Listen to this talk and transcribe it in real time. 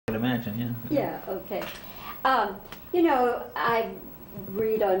imagine, yeah. Yeah, okay. You know, I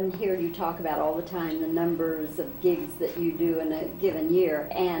read on here you talk about all the time the numbers of gigs that you do in a given year,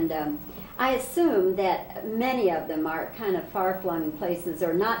 and I assume that many of them are kind of far-flung places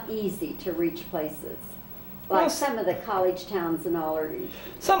or not easy to reach places. Like some of the college towns and all are...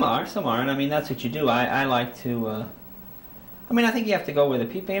 Some are, and I mean, that's what you do. I like to... I mean, I think you have to go where the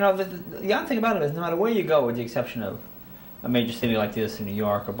people... You know, the young thing about it is no matter where you go, with the exception of a major city like this in New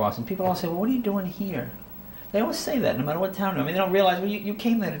York or Boston, people all say, well, what are you doing here? They always say that, no matter what town you're in. I mean, they don't realize, well, you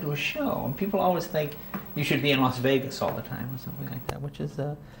came there to do a show. And people always think you should be in Las Vegas all the time or something like that, which is...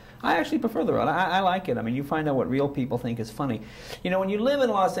 I actually prefer the road. I like it. I mean, you find out what real people think is funny. You know, when you live in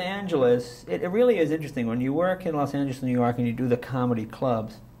Los Angeles, it really is interesting. When you work in Los Angeles, New York, and you do the comedy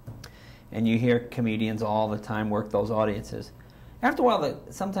clubs, and you hear comedians all the time work those audiences, after a while,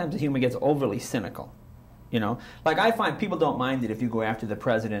 sometimes the humor gets overly cynical. You know? Like, I find people don't mind it if you go after the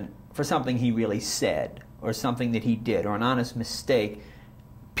president for something he really said, or something that he did, or an honest mistake.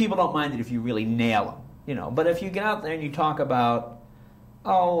 People don't mind it if you really nail him. You know? But if you get out there and you talk about...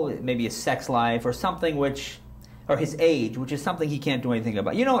 oh, maybe his sex life or something which, or his age, which is something he can't do anything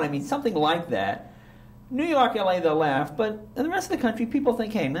about. You know what I mean? Something like that. New York, LA, they'll laugh, but in the rest of the country, people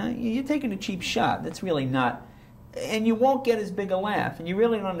think, hey, man, you're taking a cheap shot. That's really not, and you won't get as big a laugh, and you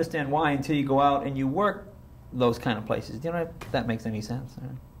really don't understand why until you go out and you work those kind of places. Do you know if that makes any sense?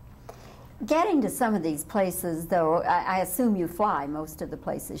 Getting to some of these places, though, I assume you fly most of the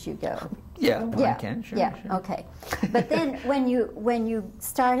places you go. Yeah, when I can, sure. Yeah, sure. Okay. But then when you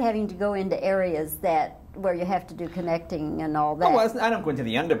start having to go into areas where you have to do connecting and all that. Oh, well, I don't go into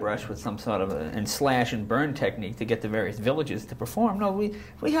the underbrush with some sort of and slash and burn technique to get to various villages to perform. No,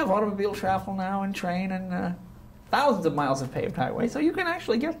 we have automobile travel now and train and thousands of miles of paved highway, so you can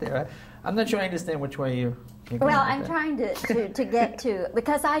actually get there. I'm not sure I understand which way you're going. Well, I'm trying to get to,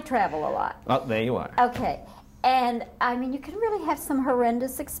 because I travel a lot. Oh, there you are. Okay. And, I mean, you can really have some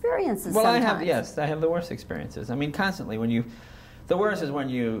horrendous experiences well, sometimes. I have the worst experiences. I mean, constantly the worst is when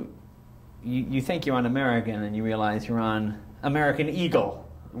you think you're on American and you realize you're on American Eagle,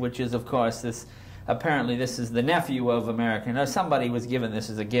 which is, of course, apparently this is the nephew of American, or somebody was given this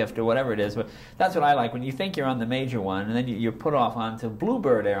as a gift or whatever it is. But that's what I like, when you think you're on the major one, and then you're put off onto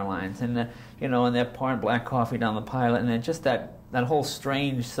Bluebird Airlines, and you know, and they're pouring black coffee down the pilot, and then just that whole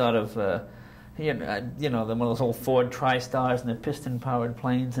strange sort of, you know, one of those old Ford TriStars and the piston-powered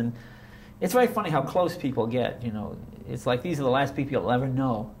planes, and it's very funny how close people get. You know, it's like these are the last people you'll ever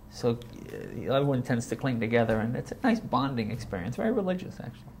know, so everyone tends to cling together, and it's a nice bonding experience, very religious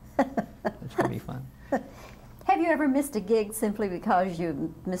actually. Which can be fun. Have you ever missed a gig simply because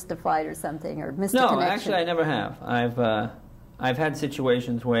you missed a flight or something, or missed a connection? No, actually I never have. I've had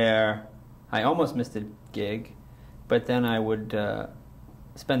situations where I almost missed a gig, but then I would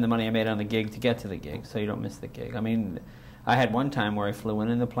spend the money I made on the gig to get to the gig, so you don't miss the gig. I mean, I had one time where I flew in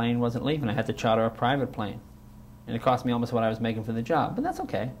and the plane wasn't leaving. I had to charter a private plane, and it cost me almost what I was making for the job. But that's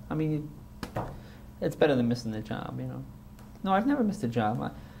okay. I mean, it's better than missing the job, you know. No, I've never missed a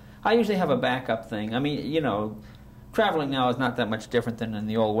job. I usually have a backup thing. I mean, you know, traveling now is not that much different than in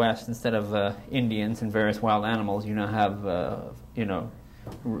the Old West. Instead of Indians and various wild animals, you now have, you know,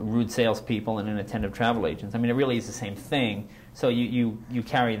 rude salespeople and inattentive travel agents. I mean, it really is the same thing. So you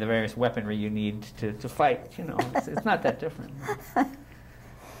carry the various weaponry you need to fight. You know, it's not that different.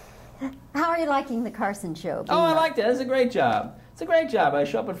 How are you liking the Carson show? Oh, I liked it. It's a great job. It's a great job. I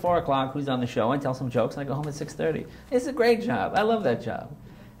show up at 4 o'clock. Who's on the show? I tell some jokes, and I go home at 6:30. It's a great job. I love that job.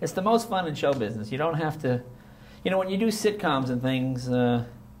 It's the most fun in show business. You don't have to, you know, when you do sitcoms and things,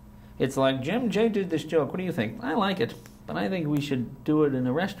 it's like, Jim, Jay did this joke. What do you think? I like it, but I think we should do it in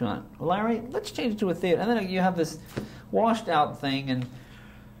a restaurant. Well, Larry, let's change it to a theater. And then you have this washed out thing, and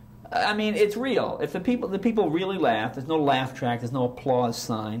I mean, it's real. If the people really laugh, there's no laugh track, there's no applause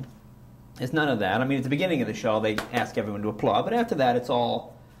sign. There's none of that. I mean, at the beginning of the show, they ask everyone to applaud, but after that, it's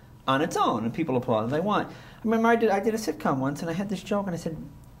all on its own, and people applaud if they want. I remember I did a sitcom once, and I had this joke, and I said,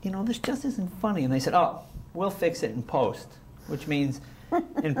 you know, this just isn't funny. And they said, oh, we'll fix it in post, which means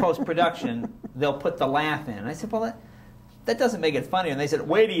in post-production, they'll put the laugh in. And I said, well, that doesn't make it funny. And they said,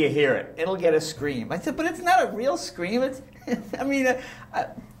 wait till you hear it. It'll get a scream. I said, but it's not a real scream. It's, I mean,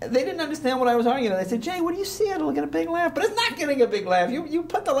 they didn't understand what I was arguing. They said, Jay, what do you see? It'll get a big laugh. But it's not getting a big laugh. You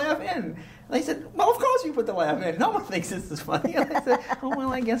put the laugh in. And they said, well, of course you put the laugh in. No one thinks this is funny. And I said, oh,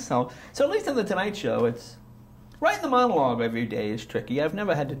 well, I guess so. So at least on The Tonight Show, it's... Writing the monologue every day is tricky. I've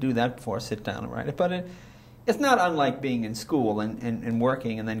never had to do that before, sit down and write it. But it's not unlike being in school and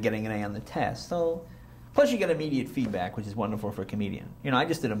working and then getting an A on the test. So, plus you get immediate feedback, which is wonderful for a comedian. You know, I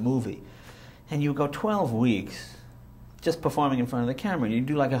just did a movie, and you go 12 weeks just performing in front of the camera. You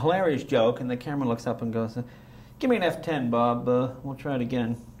do like a hilarious joke, and the camera looks up and goes, "Give me an F10, Bob. We'll try it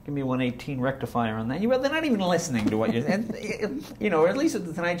again. Give me a 118 rectifier on that." They're not even listening to what you're saying. Or at least at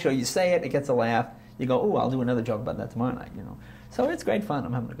the Tonight Show, you say it, it gets a laugh. You go, "Oh, I'll do another joke about that tomorrow night." So it's great fun.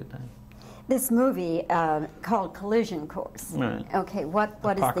 I'm having a good time. This movie called Collision Course. Right. Okay, what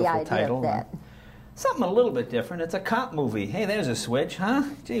is the idea title, of that? Something a little bit different. It's a cop movie. Hey, there's a switch, huh?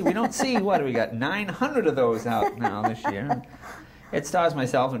 Gee, we don't see, what do we got, 900 of those out now this year. It stars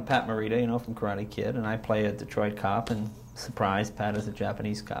myself and Pat Morita, from Karate Kid, and I play a Detroit cop, and surprise, Pat is a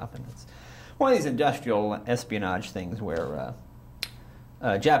Japanese cop. And it's one of these industrial espionage things where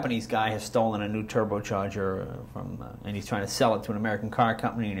a Japanese guy has stolen a new turbocharger and he's trying to sell it to an American car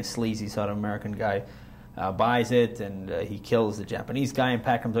company, and a sleazy sort of American guy buys it, and he kills the Japanese guy, and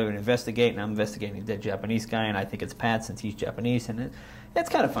Pat comes over to investigate, and I'm investigating the dead Japanese guy, and I think it's Pat since he's Japanese, and it's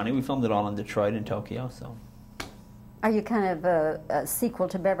kind of funny. We filmed it all in Detroit and Tokyo, so. Are you kind of a sequel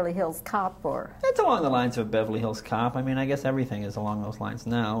to Beverly Hills Cop, or? It's along the lines of Beverly Hills Cop. I mean, I guess everything is along those lines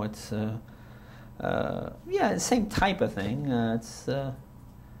now. It's, yeah, same type of thing. It's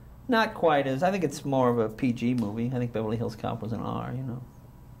not quite as, I think it's more of a PG movie. I think Beverly Hills Cop was an R,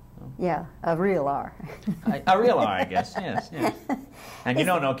 Yeah, a real R. A real R, I guess, yes. And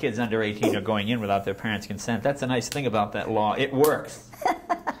no kids under 18 are going in without their parents' consent. That's the nice thing about that law. It works.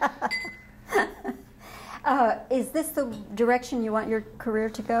 Is this the direction you want your career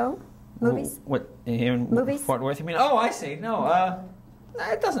to go? Movies? What, here in Movies? Fort Worth, you mean? Oh, I see. No,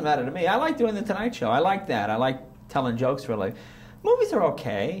 it doesn't matter to me. I like doing the Tonight Show. I like that. I like telling jokes for a living. Movies are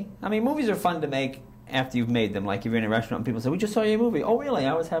okay. I mean, movies are fun to make after you've made them. Like if you're in a restaurant and people say, "We just saw your movie." "Oh, really?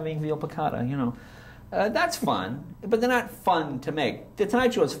 I was having veal piccata," That's fun, but they're not fun to make. The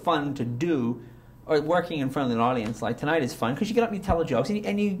Tonight Show is fun to do, or working in front of an audience like tonight is fun because you get up and you tell the jokes,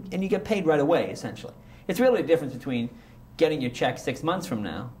 and you get paid right away, essentially. It's really a difference between getting your check 6 months from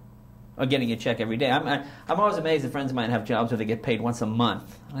now or getting your check every day. I'm always amazed that friends of mine have jobs where they get paid once a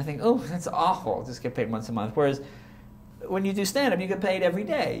month. And I think, oh, that's awful, just get paid once a month. Whereas when you do stand-up, you get paid every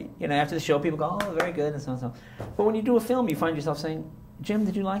day. After the show, people go, "Oh, very good," and so and so. But when you do a film, you find yourself saying, "Jim,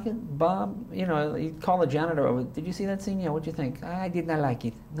 did you like it? Bob?" You call the janitor over, "Did you see that scene? Yeah, what'd you think?" "I did not like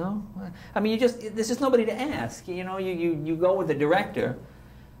it." "No?" I mean, there's just nobody to ask. You go with the director,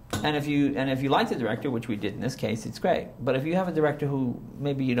 and if you like the director, which we did in this case, it's great. But if you have a director who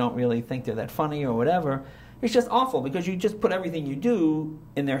maybe you don't really think they're that funny or whatever, it's just awful because you just put everything you do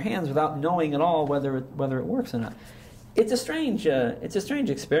in their hands without knowing at all whether it works or not. It's a strange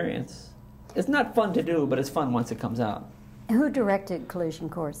experience. It's not fun to do, but it's fun once it comes out. Who directed Collision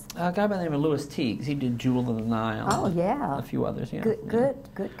Course? A guy by the name of Louis Teagues. He did Jewel of the Nile. Oh, yeah. A few others, yeah. Good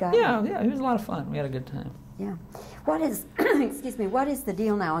guy. Yeah, he was a lot of fun. We had a good time. Yeah. What is, excuse me, what is the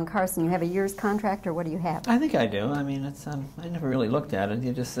deal now on Carson? You have a year's contract, or what do you have? I think I do. I mean, it's I never really looked at it.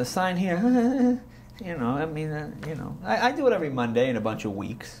 You just sign here. I do it every Monday in a bunch of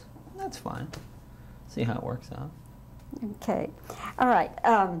weeks. That's fine. See how it works out. Okay. All right.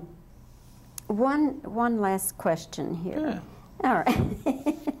 One last question here. Yeah. All right.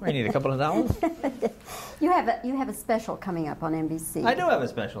 We need a couple of dollars. You have a special coming up on NBC. I do have a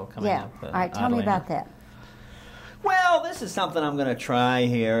special coming up. All right. Tell me about that. Well, this is something I'm going to try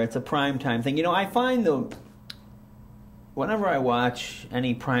here. It's a primetime thing. I find whenever I watch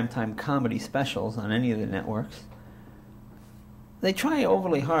any primetime comedy specials on any of the networks, they try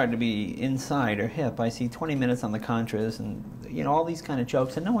overly hard to be inside or hip. I see 20 minutes on the Contras and all these kind of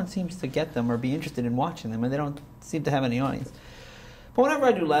jokes, and no one seems to get them or be interested in watching them, and they don't seem to have any audience. But whenever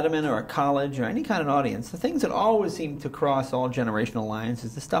I do Letterman or a college or any kind of audience, the things that always seem to cross all generational lines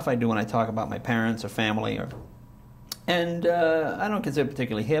is the stuff I do when I talk about my parents or family and I don't consider it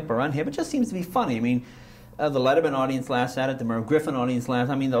particularly hip or unhip. It just seems to be funny. I mean, the Letterman audience laughs at it. The Merv Griffin audience laughs.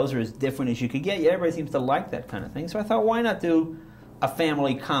 I mean, those are as different as you could get. Yeah, everybody seems to like that kind of thing. So I thought, why not do a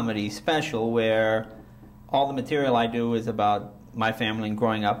family comedy special where all the material I do is about my family and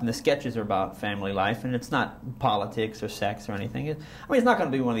growing up, and the sketches are about family life, and it's not politics or sex or anything. It's not going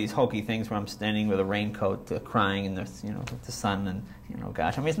to be one of these hokey things where I'm standing with a raincoat crying in the sun and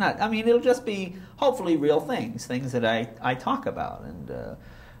gosh. It's not. It'll just be hopefully real things that I talk about, and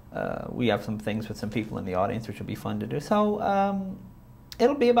we have some things with some people in the audience which will be fun to do. So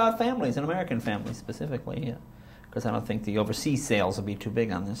it'll be about families and American families specifically, because I don't think the overseas sales will be too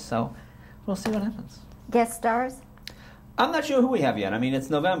big on this. So we'll see what happens. Guest stars? I'm not sure who we have yet. It's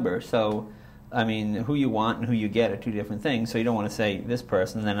November, so I mean, who you want and who you get are two different things. So you don't want to say this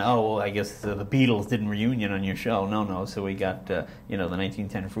person, and then, oh, well, I guess the Beatles did reunion on your show. No. So we got, the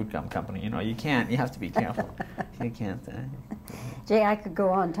 1910 Fruit Gum Company. You can't. You have to be careful. You can't. Jay, I could go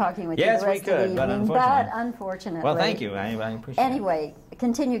on talking with you the rest of the evening, but unfortunately. Well, thank you. I appreciate it. Anyway,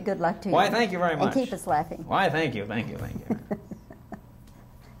 continued good luck to you. Why, thank you very much. And keep us laughing. Why, thank you. That's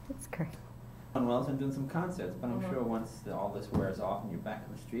great. Well, I'm doing some concerts, but I'm sure once all this wears off and you're back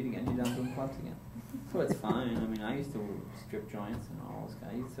on the street again, you're done doing clubs again. So it's fine. I mean, I used to strip joints and all those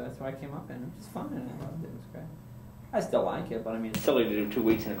guys, so that's why I came up in. It was fun, and I loved it. It was great. I still like it, but I mean, it's silly to do 2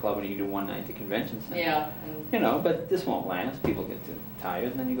 weeks in a club and you do one night at the convention center. Yeah. But this won't last. People get too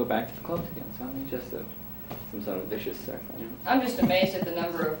tired, and then you go back to the clubs again. So I mean, just some sort of vicious circle. I'm just amazed at the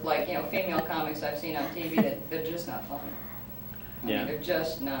number of female comics I've seen on TV that they're just not funny. I mean, they're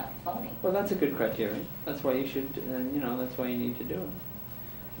just not funny. Well, that's a good criteria. That's why you should, that's why you need to do it.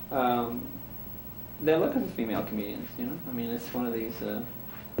 They're looking for female comedians, I mean, it's one of these,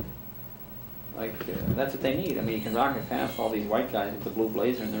 that's what they need. I mean, you can rocket past all these white guys with the blue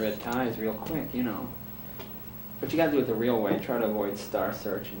blazer and the red ties real quick, But you got to do it the real way. Try to avoid Star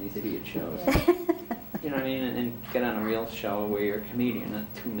Search and these idiot shows. You know what I mean? And get on a real show where you're a comedian,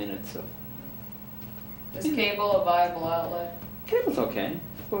 not 2 minutes of... Is cable a viable outlet? Cable's okay.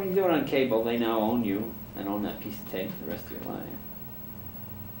 But when you do it on cable, they now own you and own that piece of tape for the rest of your life.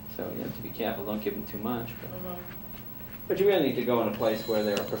 So you have to be careful. Don't give them too much. But you really need to go in a place where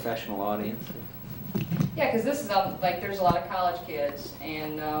they're a professional audience. Yeah, because this is there's a lot of college kids,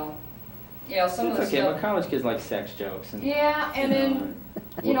 and some of the okay, stuff. but college kids like sex jokes. And, then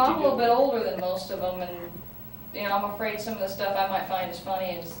I'm a little bit older than most of them, and I'm afraid some of the stuff I might find is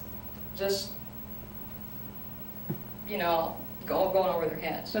funny is just going over their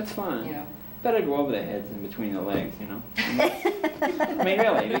heads. That's fine. Better go over their heads than between the legs, I mean,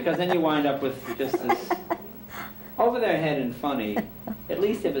 really, because then you wind up with just this over their head and funny. At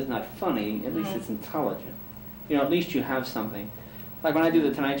least if it's not funny, at least it's intelligent. At least you have something. Like when I do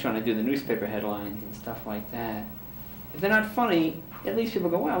the Tonight Show and I do the newspaper headlines and stuff like that. If they're not funny, at least people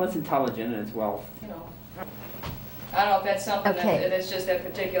go, well, it's intelligent and it's well. I don't know if that's something that's just that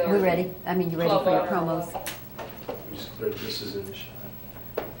particular. We're ready. I mean, you ready for your promos? Just clear this is in the shot.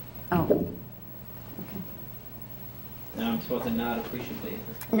 Oh. Okay. Now I'm supposed to nod appreciably.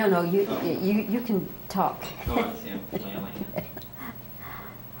 No, you can talk. Oh, I see. I'm flailing.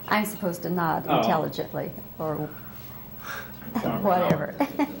 I'm supposed to nod intelligently or whatever.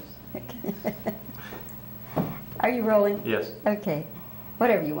 Are you rolling? Yes. Okay.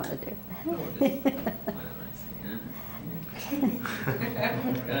 Whatever you want to do.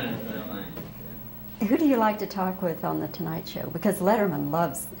 Who do you like to talk with on The Tonight Show? Because Letterman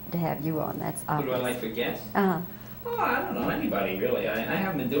loves to have you on. That's obvious. Who do I like for guests? Uh-huh. Oh, I don't know anybody really. I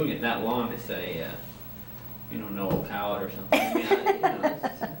haven't been doing it that long to say, Noel Coward or something. I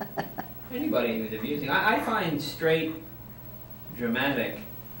mean, anybody who's amusing. I find straight, dramatic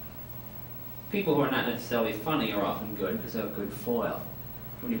people who are not necessarily funny are often good because they're a good foil.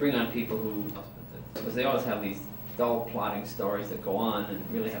 When you bring on people who, because they always have these dull plotting stories that go on and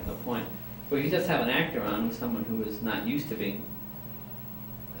really have no point. But if you just have an actor on with someone who is not used to being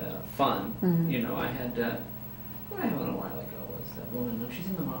fun, I had. What I had a while ago was that woman. She's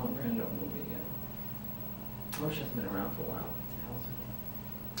in the Marlon Brando movie. She hasn't been around for a while. What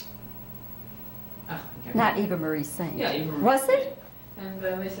the hell's her name? Not Eva Marie Saint. Yeah, Eva Marie. Was it? And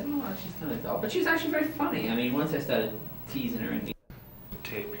they said, she's kind of dull. But she's actually very funny. I mean, once I started teasing her and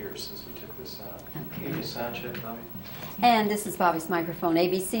Tape here since we took this out. Okay. Can you sound check, Bobbie? And this is Bobbie's microphone. A,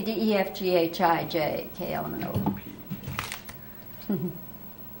 B, C, D, E, F, G, H, I, J, K, L, M, N, O. P.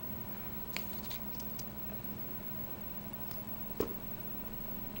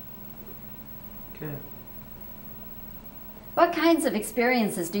 Okay. What kinds of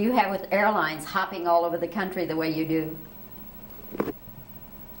experiences do you have with airlines hopping all over the country the way you do?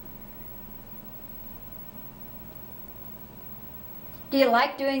 Do you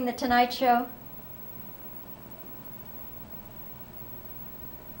like doing The Tonight Show?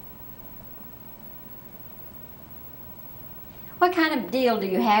 What kind of deal do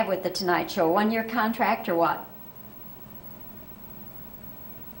you have with The Tonight Show? 1-year contract or what?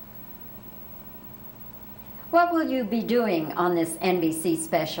 What will you be doing on this NBC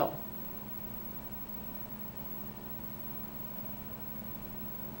special?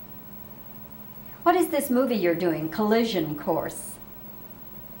 What is this movie you're doing, Collision Course?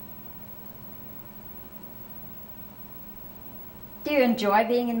 Do you enjoy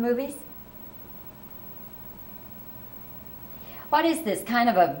being in movies? What is this, kind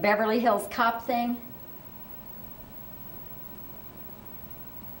of a Beverly Hills Cop thing?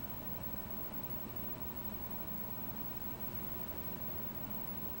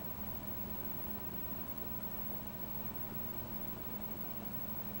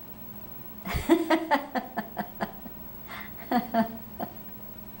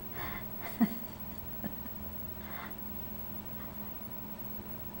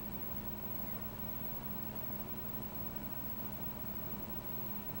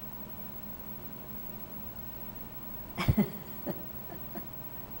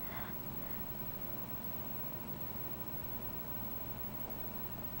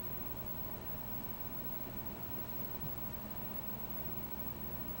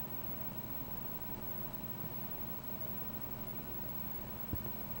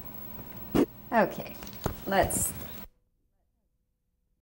 Okay, let's